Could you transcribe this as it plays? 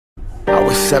I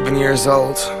was 7 years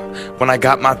old when I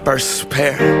got my first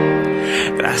pair,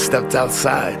 and I stepped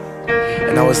outside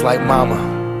and I was like,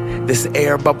 Mama, this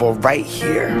air bubble right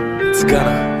here, it's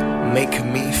gonna make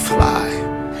me fly.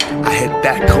 I hit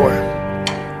that court,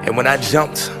 and when I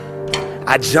jumped,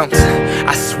 I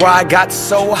swear I got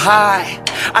so high,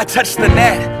 I touched the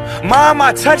net. Mom,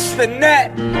 I touched the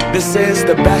net. This is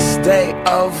the best day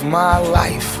of my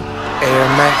life. Air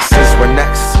Maxes were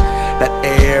next. That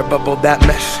air bubble, that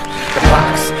mesh, the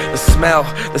box, the smell,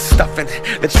 the stuffing,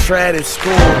 the tread at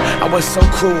school. I was so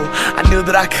cool, I knew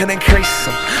that I couldn't crease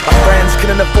them. My friends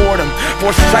couldn't afford them.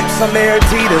 4 stripes on their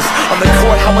Adidas. On the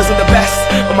court I wasn't the best,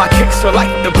 but my kicks were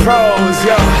like the pros.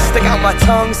 Yo, I stick out my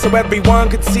tongue so everyone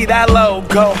could see that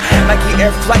logo. Nike Air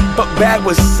Flight book bag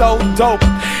was so dope.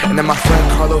 And then my friend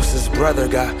Carlos's brother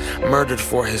got murdered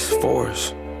for his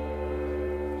 4s.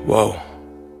 Whoa.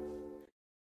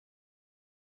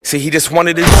 See, he just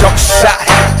wanted a jump shot,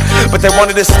 but they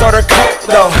wanted to start a cult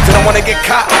though. Didn't want to get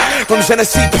caught. From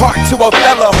Genesee Park to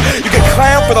Othello, you could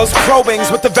clown for those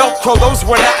probings with the Velcro, those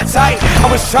were not tight. I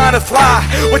was trying to fly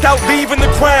without leaving the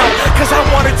ground, cause I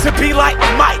wanted to be like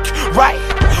Mike, right?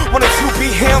 Wanted to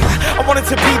be him, I wanted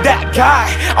to be that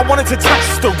guy. I wanted to touch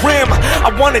the rim,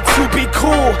 I wanted to be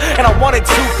cool, and I wanted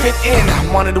to fit in.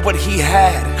 I wanted what he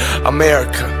had.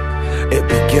 America, it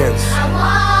begins. I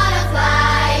wanna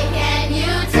fly, can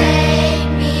you take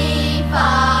me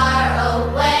far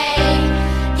away?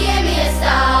 Give me a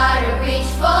star to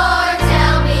reach for,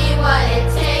 tell me what it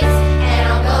takes, and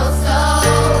I'll go so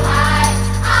high,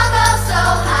 I'll go so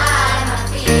high, my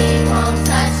feet won't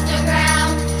touch the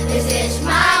ground. This is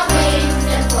my wings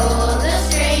and pull the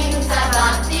strings. I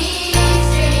got these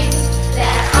dreams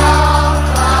that all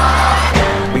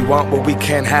fall. We want what we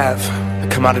can't have. The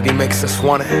commodity makes us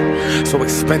want it. So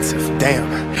expensive, damn.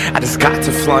 I just got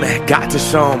to flaunt it, got to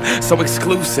show 'em. So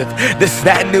exclusive, this,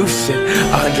 that new shit.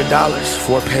 $100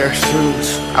 for a pair of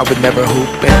shoes. I would never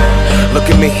hoop it. Look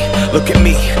at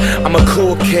me, I'm a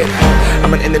cool kid.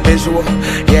 I'm an individual,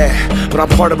 yeah, but I'm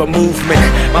part of a movement.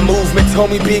 My movement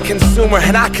told me be a consumer,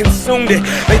 and I consumed it.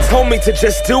 They told me to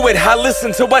just do it, I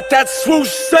listened to what that swoosh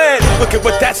said. Look at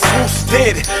what that swoosh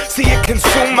did. See it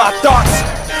consume my thoughts.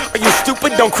 Are you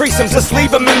stupid? Don't crease them, just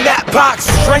leave them in that box.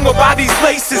 Strangled by these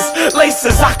laces,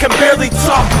 I can barely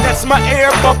talk. That's my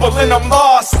air bubble and I'm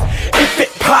lost. If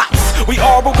it pops, we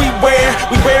are what we wear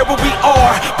what we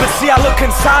are. But see, I look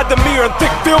inside the mirror and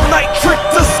think Phil Knight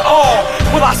tricked us all.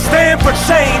 Will I stand for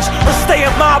change or stay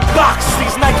in my box?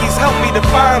 These Nikes help me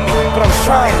define me, but I'm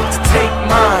trying to take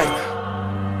mine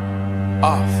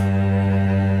off.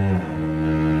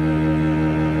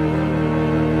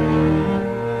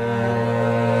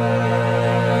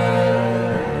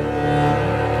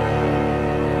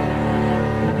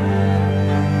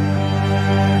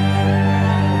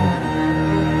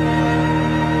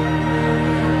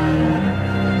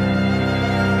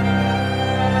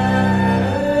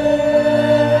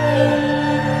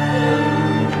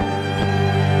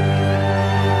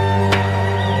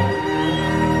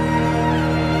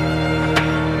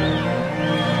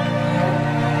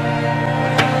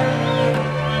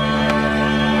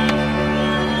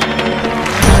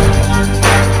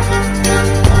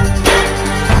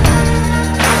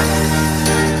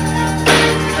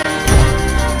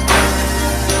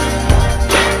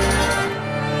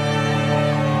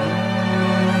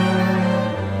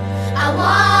 I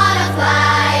wanna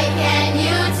fly, can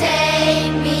you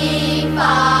take me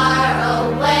far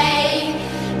away?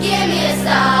 Give me a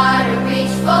star to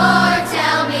reach for,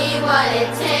 tell me what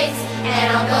it takes, and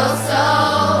I'll go so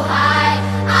high,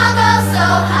 I'll go so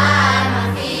high, my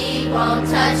feet won't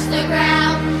touch the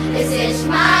ground. This is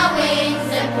my wings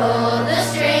and pull the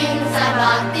strings. I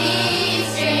bought these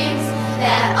dreams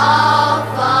that all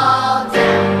fall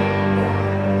down.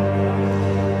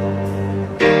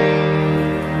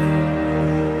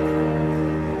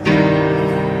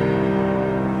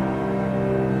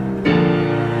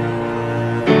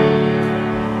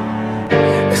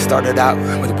 Started out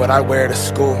with what I wear to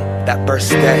school that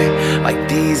first day. Like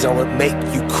these are what make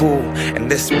you cool.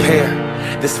 And this pair,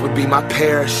 this would be my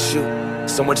parachute.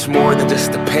 So much more than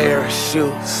just a pair of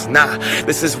shoes. Nah,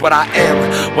 this is what I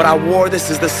am, what I wore. This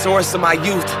is the source of my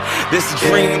youth. This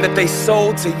dream that they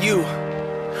sold to you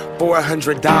for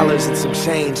 $100 and some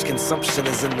change. Consumption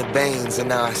is in the veins, and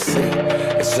now I see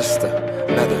it's just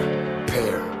another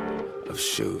pair of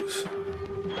shoes.